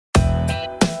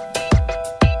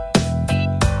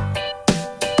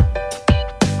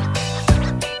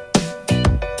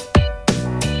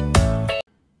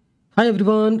Hi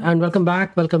everyone and welcome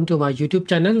back. Welcome to my YouTube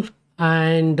channel.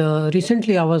 And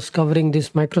recently I was covering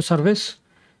this microservice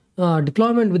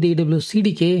deployment with the AWS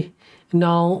CDK.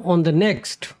 Now on the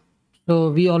next, so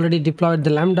we already deployed the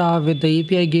Lambda with the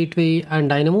API gateway and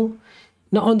Dynamo.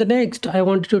 Now on the next, I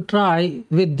wanted to try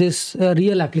with this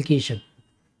real application.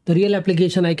 The real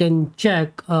application I can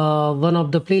check one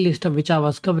of the playlist of which I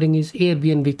was covering is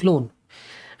Airbnb clone.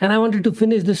 And I wanted to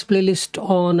finish this playlist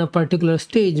on a particular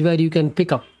stage where you can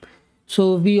pick up.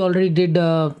 So we already did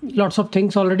lots of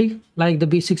things already, like the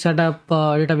basic setup,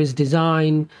 database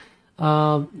design,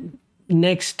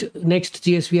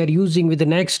 Next.js we are using with the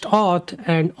NextAuth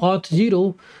and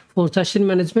Auth0 for session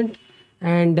management.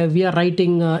 And we are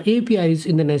writing APIs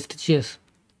in the NestJS.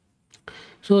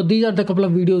 So these are the couple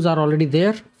of videos are already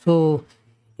there. So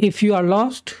if you are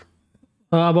lost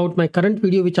about my current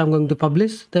video, which I'm going to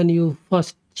publish, then you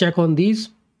first check on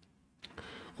these.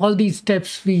 All these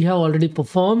steps we have already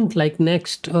performed, like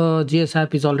Next.js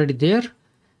app is already there.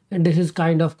 And this is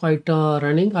kind of quite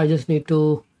running. I just need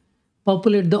to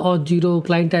populate the Auth0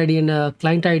 client ID and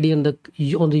client ID on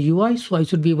the UI. So I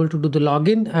should be able to do the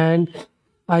login, and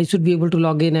I should be able to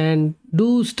log in and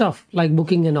do stuff like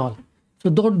booking and all.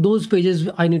 So those pages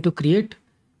I need to create.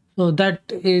 So that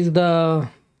is the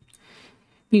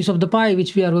piece of the pie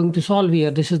which we are going to solve here.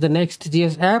 This is the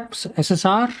Next.js apps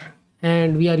SSR,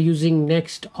 and we are using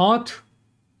NextAuth.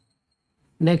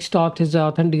 NextAuth is the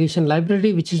authentication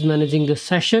library which is managing the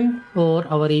session for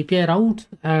our API routes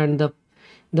and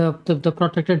the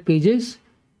protected pages.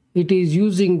 It is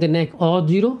using the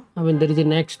Auth0. I mean, there is a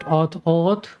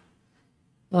NextAuth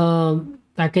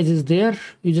package is there.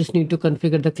 You just need to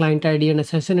configure the client ID and a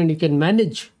session, and you can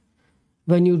manage.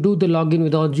 When you do the login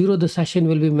with Auth0, the session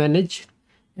will be managed,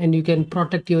 and you can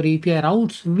protect your API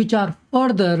routes, which are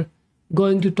further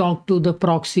going to talk to the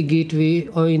proxy gateway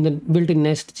or in the built-in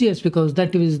NestJS, because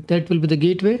that will be the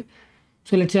gateway.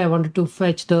 So let's say I wanted to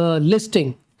fetch the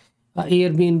listing,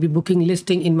 Airbnb booking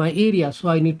listing in my area. So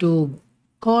I need to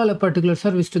call a particular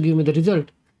service to give me the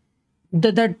result.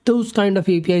 Those kind of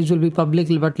APIs will be public.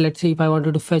 But let's say if I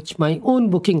wanted to fetch my own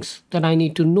bookings, then I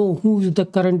need to know who is the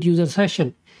current user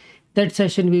session. That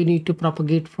session we need to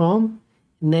propagate from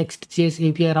Next.js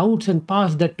API routes and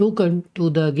pass that token to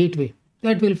the gateway.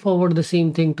 That will forward the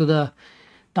same thing to the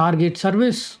target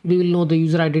service. We will know the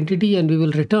user identity, and we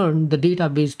will return the data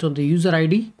based on the user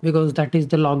ID, because that is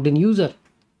the logged in user.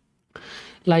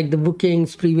 Like the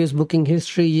bookings, previous booking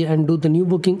history, and do the new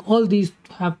booking. All these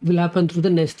will happen through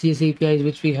the Next.js APIs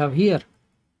which we have here.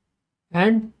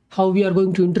 And how we are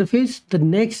going to interface the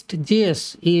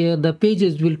Next.js, the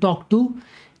pages will talk to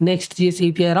Next.js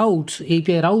API routes.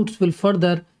 API routes will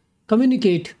further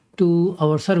communicate to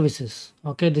our services.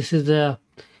 Okay, this is the,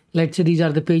 let's say these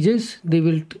are the pages. They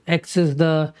will access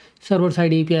the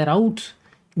server-side API routes.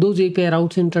 Those API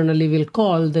routes internally will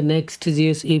call the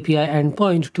Next.js API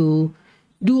endpoint to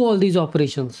do all these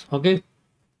operations. Okay,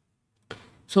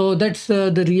 so that's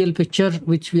the real picture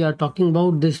which we are talking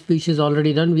about. This piece is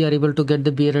already done. We are able to get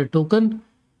the bearer token.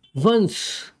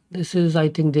 Once this is, I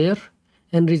think, there,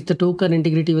 enrich the token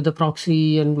integrity with the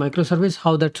proxy and microservice,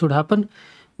 how that should happen.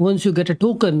 Once you get a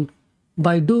token,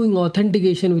 by doing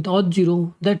authentication with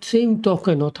Auth0, that same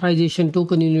token, authorization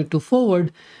token, you need to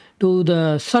forward to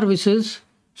the services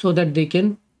so that they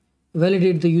can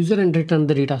validate the user and return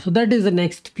the data. So that is the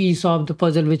next piece of the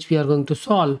puzzle which we are going to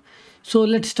solve. So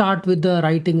let's start with the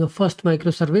writing a first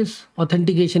microservice.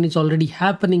 Authentication is already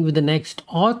happening with the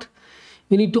NextAuth.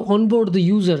 We need to onboard the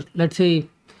user. Let's say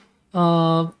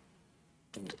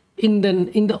in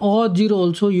the Auth0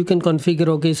 also you can configure,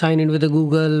 okay, sign in with the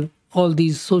Google. All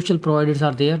these social providers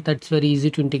are there. That's very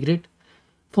easy to integrate.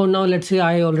 For now, let's say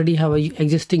I already have an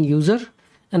existing user,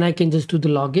 and I can just do the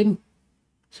login.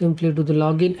 Simply do the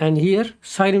login, and here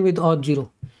sign in with Auth0.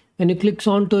 When you click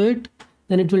onto it,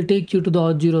 then it will take you to the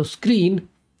Auth0 screen.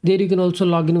 There you can also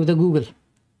log in with the Google,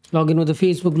 log in with the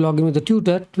Facebook, log in with the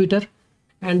Twitter,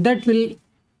 and that will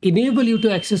enable you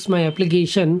to access my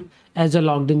application as a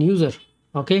logged in user.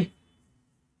 Okay.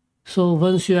 So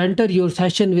once you enter, your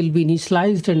session will be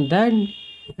initialized, and then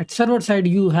at server side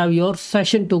you have your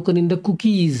session token in the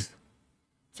cookies.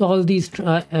 So all these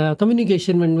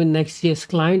communication when Next.js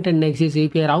client and Next.js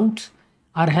API routes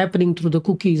are happening through the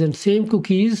cookies, and same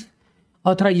cookies,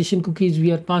 authorization cookies,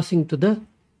 we are passing to the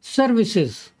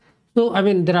services. So I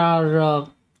mean, there are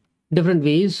different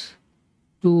ways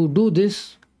to do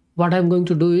this. What I'm going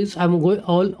to do is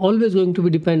always going to be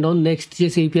depend on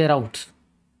Next.js API routes.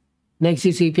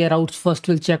 Next.js API routes first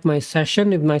will check my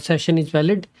session. If my session is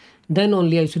valid, then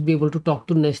only I should be able to talk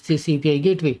to Next.js API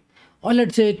gateway. Or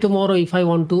let's say tomorrow, if I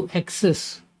want to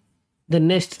access the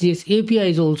Next.js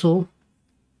APIs also,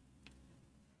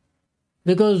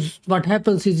 Because what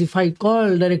happens is if I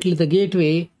call directly the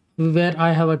gateway where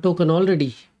I have a token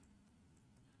already,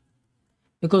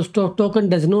 because token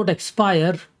does not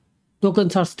expire,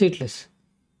 tokens are stateless.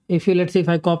 If you, let's say if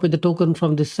I copy the token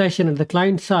from this session at the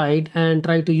client side and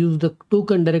try to use the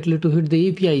token directly to hit the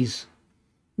APIs,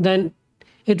 then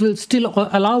it will still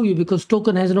allow you because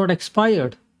token has not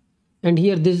expired. And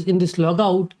here in this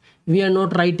logout, we are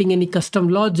not writing any custom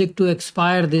logic to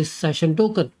expire this session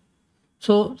token.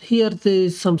 So here there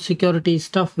is some security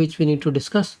stuff which we need to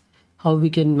discuss, how we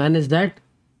can manage that.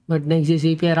 But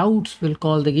Next.js API routes will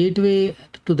call the gateway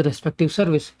to the respective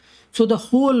service. So the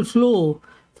whole flow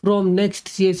from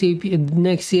Next.js API,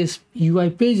 Next.js UI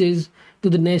pages to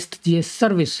the Nest.js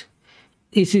service.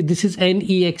 This is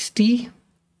NEXT.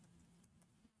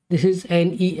 This is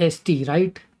NEST,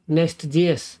 right?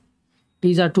 Nest.js.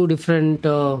 These are two different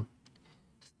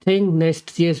things.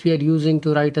 Nest.js we are using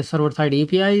to write a server-side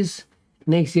APIs.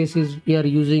 Next.js is we are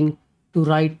using to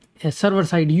write a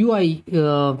server-side UI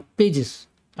pages.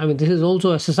 I mean, this is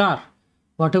also SSR.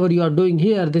 Whatever you are doing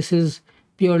here, this is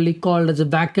purely called as a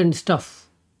backend stuff.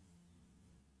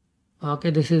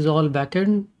 Okay, this is all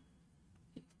backend.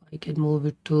 I can move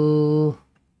it to,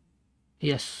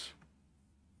 yes.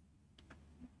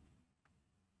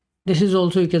 This is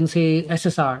also, you can say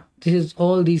SSR. This is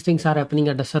all these things are happening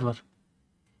at the server.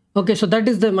 Okay, so that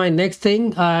is my next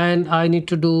thing, and I need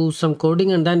to do some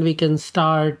coding, and then we can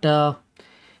start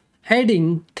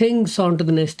adding things onto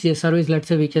the Nest.js service. Let's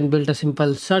say we can build a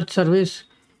simple search service,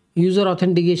 user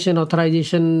authentication,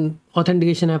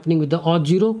 authentication happening with the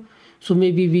Auth0. So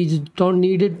maybe we don't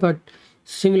need it, but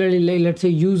similarly, let's say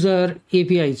user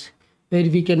APIs, where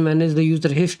we can manage the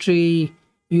user history,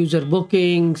 user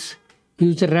bookings,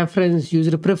 user reference,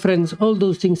 user preference, all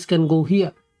those things can go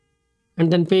here.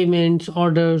 And then payments,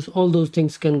 orders, all those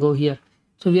things can go here.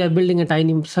 So we are building a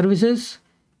tiny services.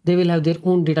 They will have their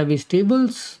own database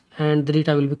tables, and the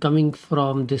data will be coming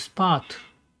from this path.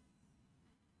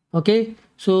 Okay,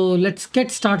 so let's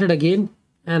get started again,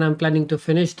 and I'm planning to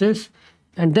finish this.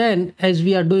 And then as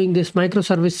we are doing this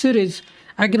microservice series,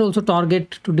 I can also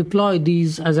target to deploy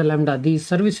these as a Lambda, these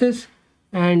services,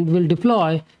 and will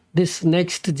deploy this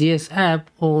Next.js app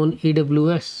on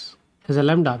AWS as a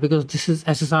Lambda, because this is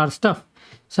SSR stuff,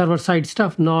 server-side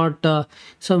stuff, not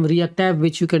some React app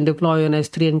which you can deploy on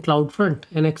S3 and CloudFront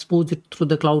and expose it through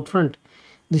the CloudFront.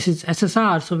 This is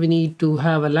SSR, so we need to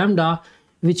have a Lambda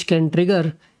which can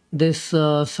trigger this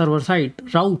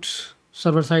server-side routes,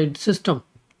 server-side system.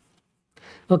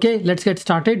 Okay, let's get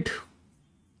started.